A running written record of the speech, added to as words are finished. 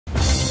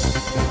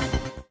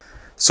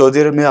Saudi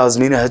अरब में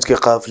आज़मीन हज के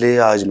काफिले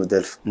आज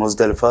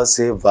मुज़दलिफ़ा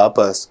से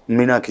वापस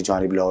मीना की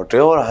जानिब लौटे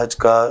और हज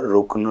का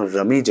रुकन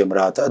रमी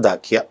जमरात अदा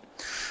किया।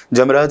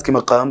 जमरात के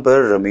मकाम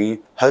पर रमी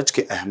हज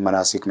के अहम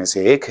मनासिक में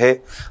से एक है।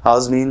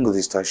 आज़मीन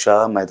गुज़िश्ता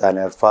शाह मैदान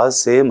अरफात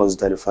से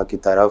मुज़दलिफ़ा की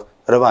तरफ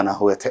रवाना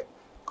हुए थे।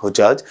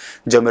 हुज्जाज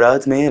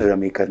जमरात में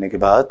रमी करने के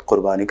बाद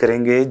कुर्बानी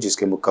करेंगे,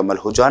 जिसके मुकम्मल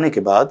हो जाने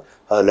के बाद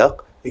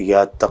हलक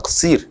या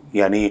तकसीर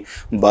यानी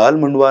बाल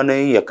मुंडवाने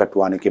या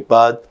कटवाने के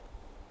बाद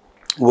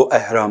वो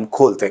एहराम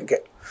खोल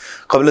देंगे।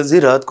 क़ब्ल ज़ी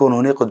रात को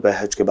उन्होंने खुतबा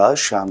हज के बाद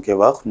शाम के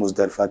वक्त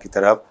मुज़दलिफ़ा की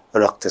तरफ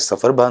रख्त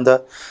सफ़र बांधा।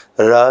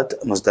 रात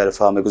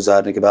मुज़दलिफ़ा में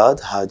गुजारने के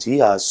बाद हाजी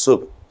आज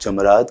सुबह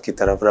जमरात की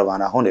तरफ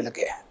रवाना होने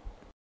लगे हैं।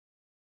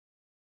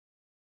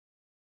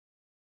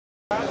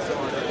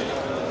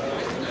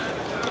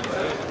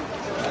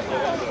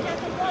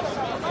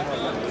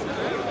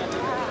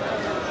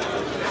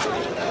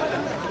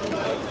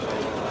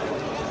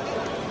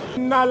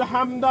 इन्नल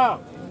हम्दा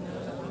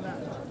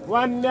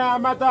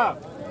वन्निअमता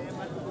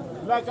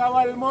लक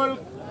वल मुल्क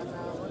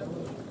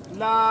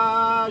ला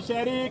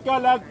शरीक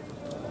लक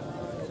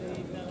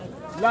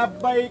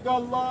लब्बैक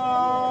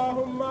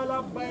अल्लाहुम्मा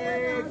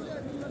लब्बैक।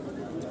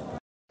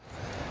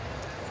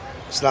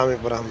 अस्सलाम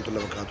वालेकुम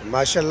रहमतुल्लाहि व बरकातुहू।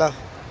 माशाअल्लाह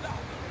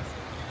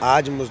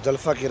आज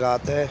मुज़दलिफ़ा की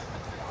रात है,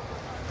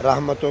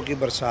 रहमतों की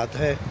बरसात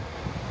है।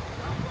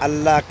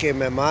 अल्लाह के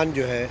मेहमान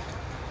जो है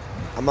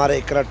हमारे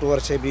इकरा टूर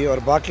से भी और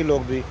बाकी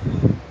लोग भी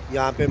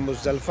यहाँ पे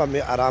मुज़दलिफ़ा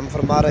में आराम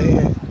फरमा रहे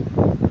हैं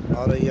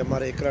और ये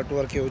हमारे इकरा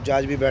टूर के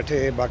हुज्जाज भी बैठे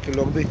हैं, बाकी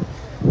लोग भी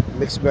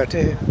मिक्स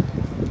बैठे हैं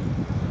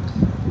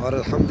और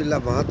अल्हम्दुलिल्लाह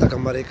वहाँ तक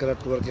हमारे इकरा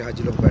टूर के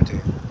हाजी लोग बैठे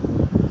हैं।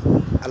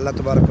 अल्लाह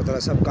तबारक व तआला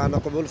सब का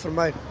कबूल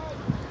फरमाए।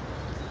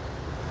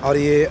 और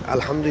ये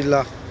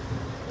अल्हम्दुलिल्लाह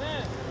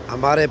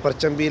हमारे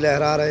परचम भी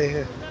लहरा रहे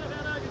हैं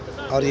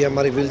और ये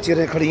हमारी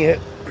व्हीलचेयरें खड़ी हैं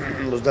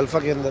मुज़दलिफ़ा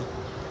के अंदर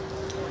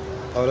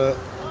और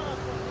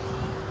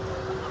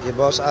ये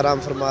बहुत आराम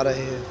फरमा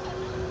रहे हैं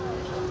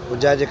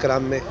हुज्जाज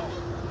कराम में।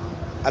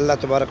 अल्लाह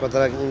तबारक व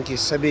तआला इनकी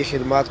सभी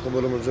खिदमात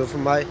कबूल मंजूर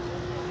फरमाए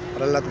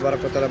और अल्लाह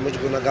तबारक व तआला मुझ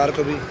गुनहगार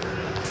को भी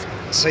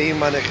सही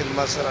माने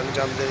खिदमत सर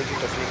अंजाम देने की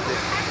तौफीक दे।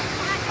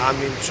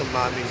 आमीन सुम्मा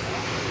आमीन।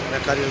 मैं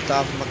कारी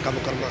अल्ताफ़ मक्का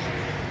मुकरमा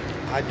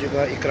हज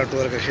का इकरा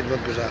टूर का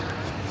खिदमत गुजार।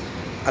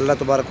 अल्लाह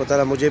तबारक व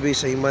तआला मुझे भी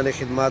सही माने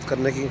खिदमत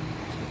करने की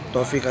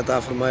तौफीक अता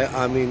फरमाए।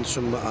 आमीन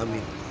सुम्मा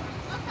आमीन।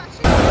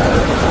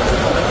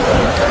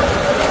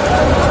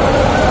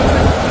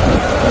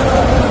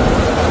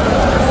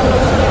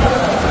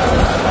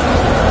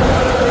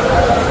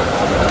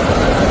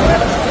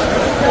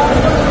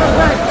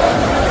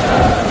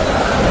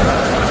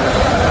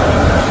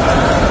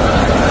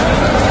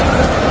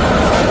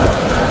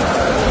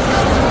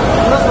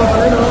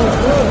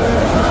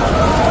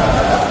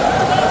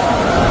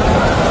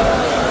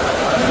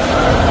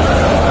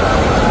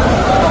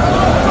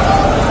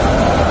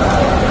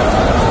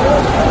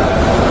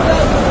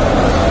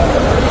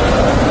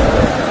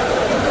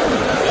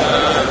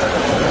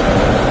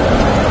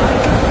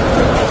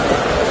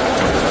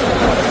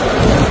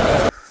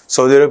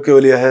 सऊदी अरब के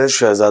वली अहद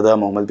शहजादा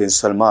मोहम्मद बिन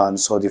सलमान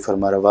सऊदी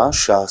फरमारवा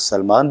शाह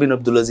सलमान बिन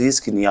अब्दुल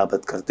अजीज़ की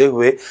नियाबत करते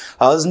हुए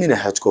आज़मीन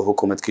हज को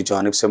हुकूमत की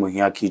जानिब से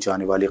मुहैया की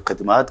जाने वाली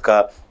खदमात का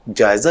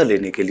जायज़ा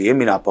लेने के लिए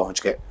मीना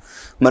पहुँच गए।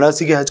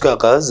 मनासिक हज का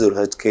आगाज़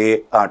ज़ुल्हज के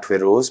 8वें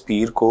रोज़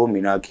पीर को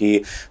मीना की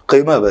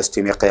क़ीमा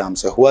बस्ती में क़याम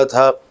से हुआ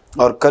था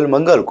और कल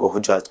मंगल को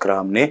हुज्जाज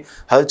कराम ने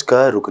हज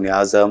का रुकन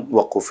आज़म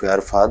वक़ूफ़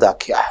अरफ़ा अदा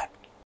किया है।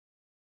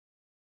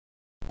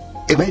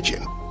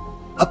 Imagine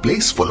a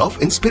place full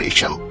of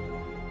inspiration,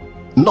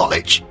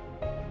 knowledge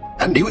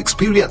and new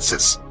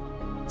experiences,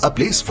 a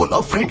place full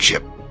of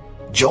friendship,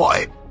 joy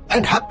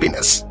and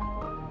happiness,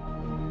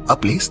 a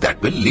place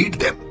that will lead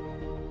them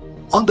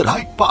on the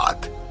right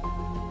path.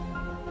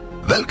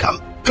 Welcome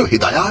to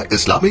Hidayah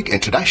Islamic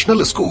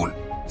International School.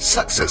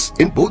 Success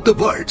in both the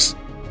worlds.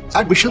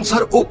 Admissions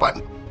are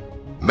open.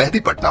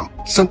 Mehdipatnam,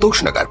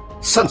 Santosh Nagar,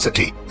 Sun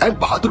City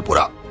and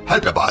Bahadurpura,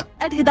 Hyderabad.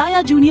 At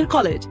Hidayah Junior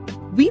College,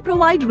 we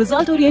provide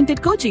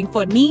result-oriented coaching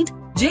for NEET,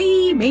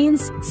 JEE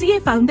Mains, CA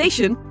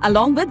Foundation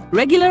along with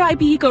regular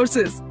IPE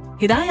courses.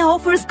 Hidayah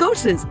offers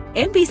courses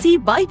MPC,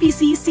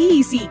 BIPC,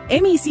 CEC,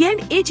 MEC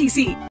and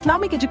HEC,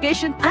 Islamic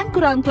education and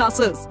Quran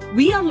classes.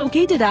 We are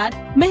located at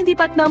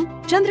Mehdipatnam,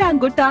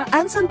 Chandran Gutta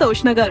and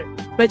Santosh Nagar.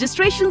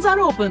 Registrations are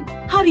open.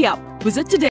 Hurry up. Visit today.